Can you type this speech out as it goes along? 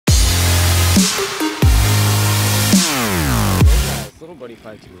Little Buddy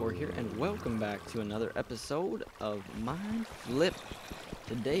 524 here, and welcome back to another episode of MindFlip.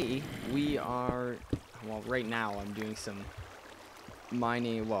 Today we are, well, right now I'm doing some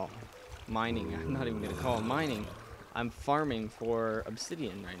mining. Mining. I'm not even gonna call it mining. I'm farming for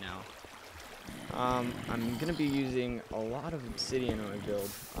obsidian right now. I'm gonna be using a lot of obsidian in my build.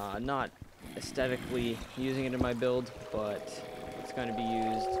 Not aesthetically using it in my build, but it's going to be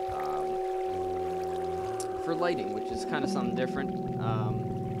used for lighting, which is kind of something different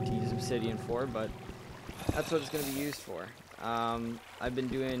to use obsidian for, but that's what it's going to be used for. I've been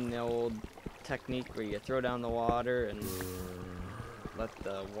doing the old technique where you throw down the water and let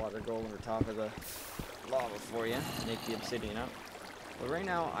the water go over top of the lava for you, make the obsidian up. But right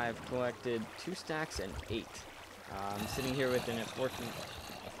now I've collected 2 stacks and 8. I'm sitting here with an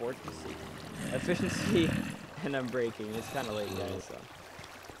efficiency and unbreaking. It's kind of late, guys, so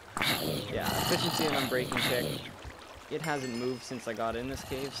yeah, efficiency and unbreaking check. It hasn't moved since I got in this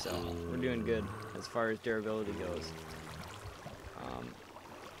cave, so we're doing good as far as durability goes.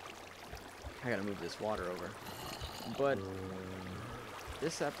 I gotta move this water over. But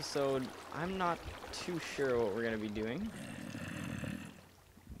this episode, I'm not too sure what we're gonna be doing,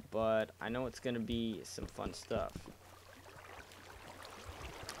 but I know it's gonna be some fun stuff.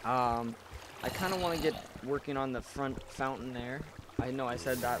 I kind of want to get working on the front fountain there. I know I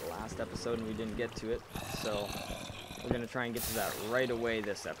said that last episode and we didn't get to it, so we're going to try and get to that right away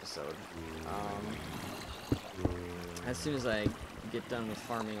this episode. As soon as I get done with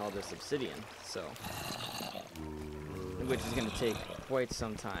farming all this obsidian, so, which is going to take quite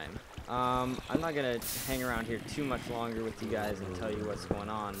some time. I'm not going to hang around here too much longer with you guys and tell you what's going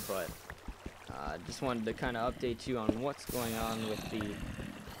on, but just wanted to kind of update you on what's going on with the...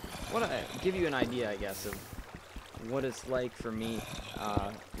 give you an idea, I guess, of what it's like for me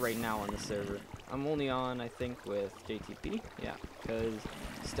right now on the server. I'm only on, I think, with JTP, yeah, because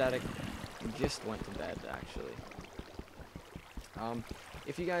Static just went to bed, actually.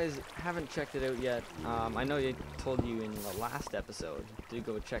 If you guys haven't checked it out yet, I know I told you in the last episode to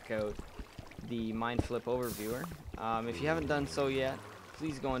go check out the MindFlip overviewer. If you haven't done so yet,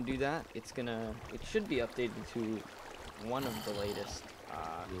 please go and do that. It should be updated to one of the latest,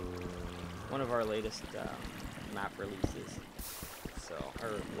 one of our latest map releases. So,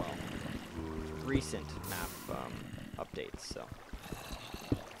 recent map updates. So,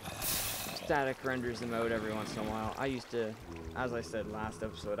 Static renders them out every once in a while. I used to, as I said last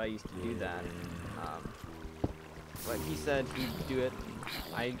episode, I used to do that. But he said he'd do it.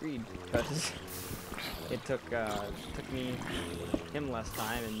 I agreed because it took him less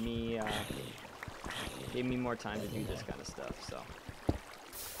time and gave me more time to do this kind of stuff. So.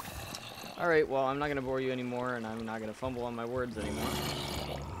 Alright, well, I'm not going to bore you anymore, and I'm not going to fumble on my words anymore.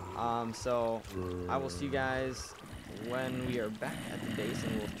 So, I will see you guys when we are back at the base,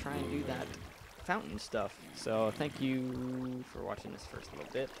 and we'll try and do that fountain stuff. So, thank you for watching this first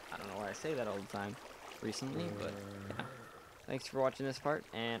little bit. I don't know why I say that all the time recently, but yeah. Thanks for watching this part,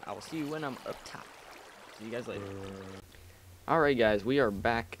 and I will see you when I'm up top. See you guys later. Alright, guys, we are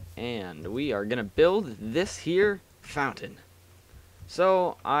back, and we are going to build this here fountain.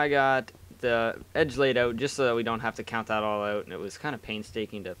 So, I got the edge laid out just so that we don't have to count that all out, and it was kind of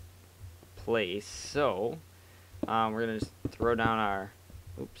painstaking to place. So we're gonna just throw down our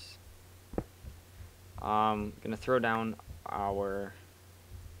gonna throw down our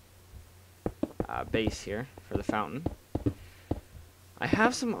base here for the fountain. I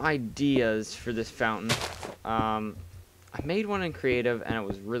have some ideas for this fountain. I made one in creative and it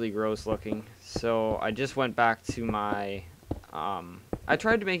was really gross looking, so I just went back to my I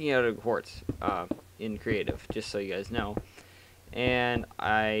tried making it out of quartz in creative, just so you guys know, and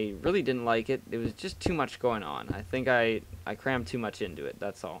I really didn't like it. It was just too much going on. I think I crammed too much into it,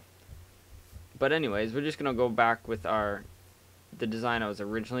 that's all. But anyways, we're just gonna go back with the design I was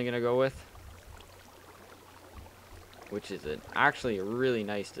originally gonna go with, which is actually a really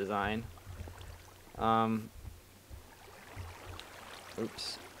nice design.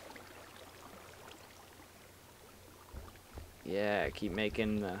 Yeah, keep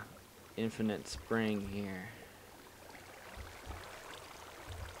making the infinite spring here.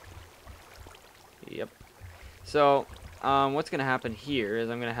 Yep. So, what's going to happen here is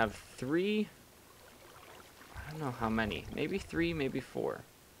I'm going to have 3, I don't know how many, maybe 3, maybe 4,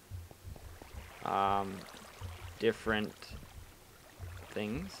 different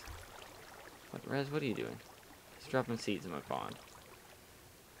things. Rez, what are you doing? He's dropping seeds in my pond.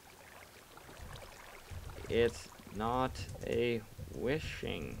 It's not a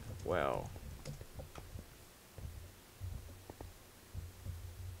wishing well.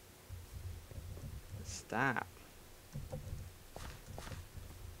 Stop.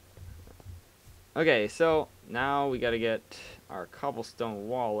 Okay, so now we gotta get our cobblestone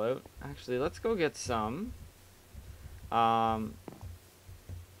wall out. Actually, let's go get some. Let's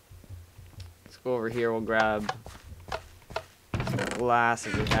go over here. We'll grab glass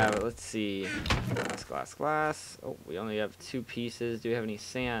if we have it. Let's see. Glass, glass, glass. Oh, we only have 2 pieces. Do we have any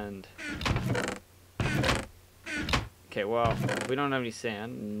sand? Okay, well, we don't have any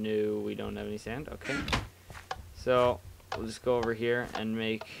sand. No, we don't have any sand. Okay. So, we'll just go over here and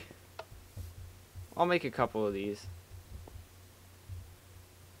make... I'll make a couple of these.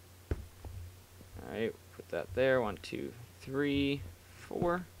 Alright, put that there. 1, 2, 3,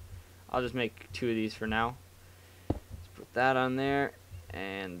 4. I'll just make 2 of these for now. Let's put that on there.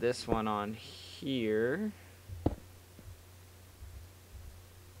 And this one on here. What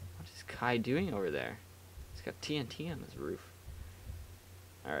is Kai doing over there? He's got TNT on his roof.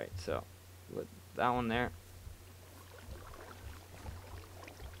 Alright, so put that one there.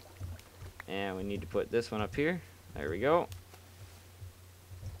 And we need to put this one up here. There we go.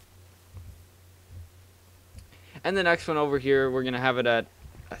 And the next one over here, we're going to have it at,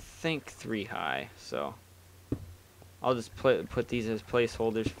 I think, 3 high. So I'll just put these as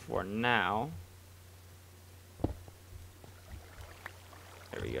placeholders for now.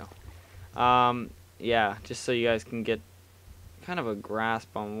 There we go. Yeah, just so you guys can get kind of a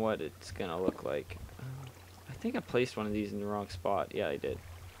grasp on what it's going to look like. I think I placed one of these in the wrong spot. Yeah, I did.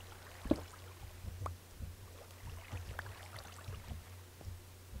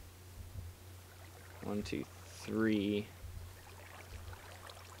 One, two, three.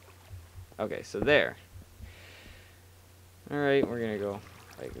 Okay, so there. Alright, we're gonna go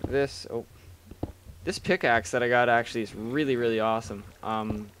like this. Oh, this pickaxe that I got actually is really, really awesome.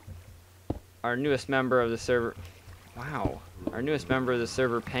 Our newest member of the server, wow, our newest member of the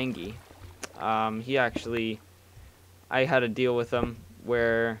server, Pengy, he actually, I had a deal with him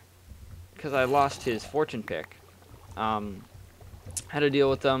where, because I lost his fortune pick, had a deal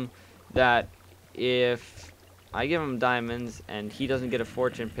with him that if I give him diamonds and he doesn't get a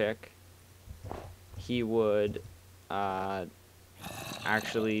fortune pick, he would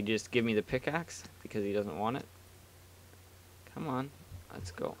actually just give me the pickaxe because he doesn't want it. Come on,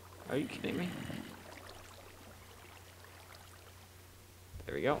 let's go. Are you kidding me?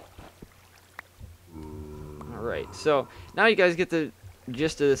 There we go. Alright, so now you guys get the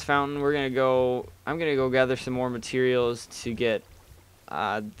gist of this fountain. I'm gonna go gather some more materials to get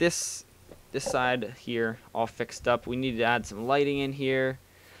this side here all fixed up. We need to add some lighting in here.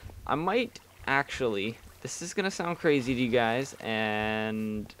 I might actually, this is gonna sound crazy to you guys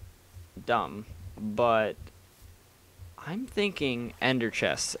and dumb, but I'm thinking ender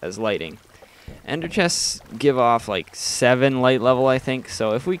chests as lighting. Ender chests give off like 7 light level, I think.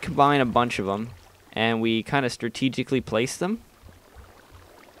 So if we combine a bunch of them and we kind of strategically place them,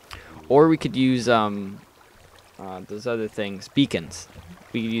 or we could use those other things, beacons.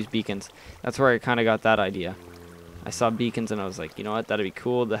 We could use beacons. That's where I kind of got that idea. I saw beacons and I was like, you know what, that'd be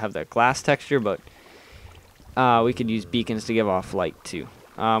cool to have that glass texture, but we could use beacons to give off light too.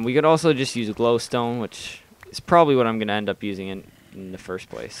 We could also just use glowstone, which is probably what I'm going to end up using in the first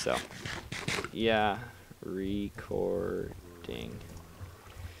place. So, yeah, recording.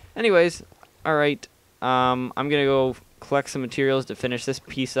 Anyways, alright, I'm going to go collect some materials to finish this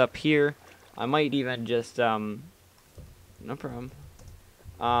piece up here. I might even just, no problem.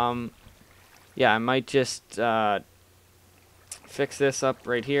 Yeah, I might just fix this up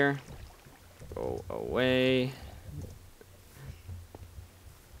right here. Go away.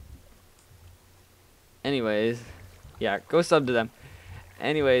 Anyways, yeah, go sub to them.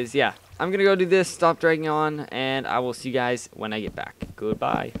 Anyways, yeah, I'm gonna go do this, stop dragging on, and I will see you guys when I get back.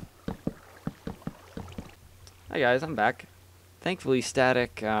 Goodbye. Hi guys, I'm back. Thankfully,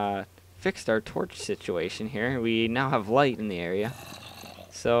 Static fixed our torch situation here. We now have light in the area.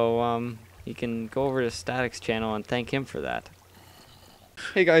 So, you can go over to Static's channel and thank him for that.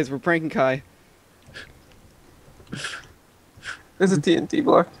 Hey guys, we're pranking Kai. There's a TNT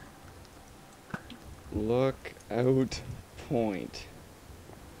block. Look out point.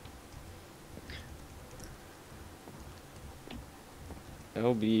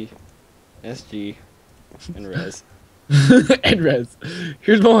 LB, SG, and Res. And Res.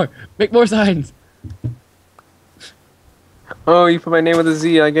 Here's more. Make more signs. Oh, you put my name with a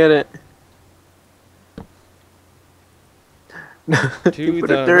Z, I get it. To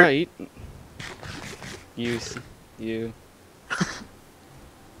the right. You see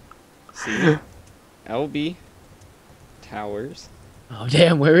LB Towers. Oh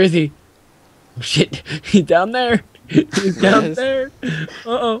damn, where is he? Oh shit, he's down there. He's down Yes. there.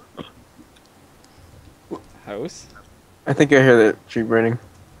 Uh-oh. House? I think I hear the tree burning.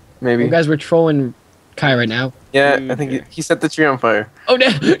 Maybe. Well, guys, we're trolling Kai right now. Yeah, Dude, I think here. he set the tree on fire. Oh no!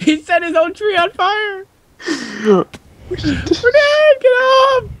 He set his own tree on fire. We're dead! Get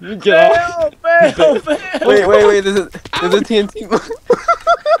off! Get off! Fail! Wait, there's a TNT.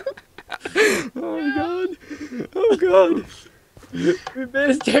 Oh god! Oh god! We made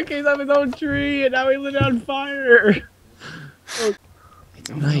a staircase up his own tree, and now we lit it on fire. Oh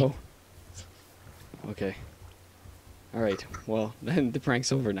no. Okay. Alright, well, then the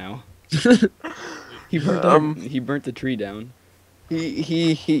prank's over now. He burnt the tree down.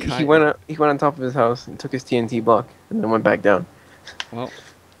 He Kai- went on top of his house and took his TNT block and then went back down. Well,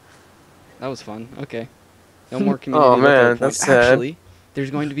 that was fun. Okay. No more community Oh, lookout man, point. that's sad. Actually, there's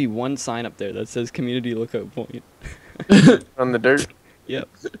going to be one sign up there that says community lookout point. On the dirt. Yep.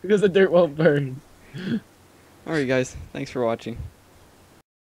 Because the dirt won't burn. Alright guys, thanks for watching.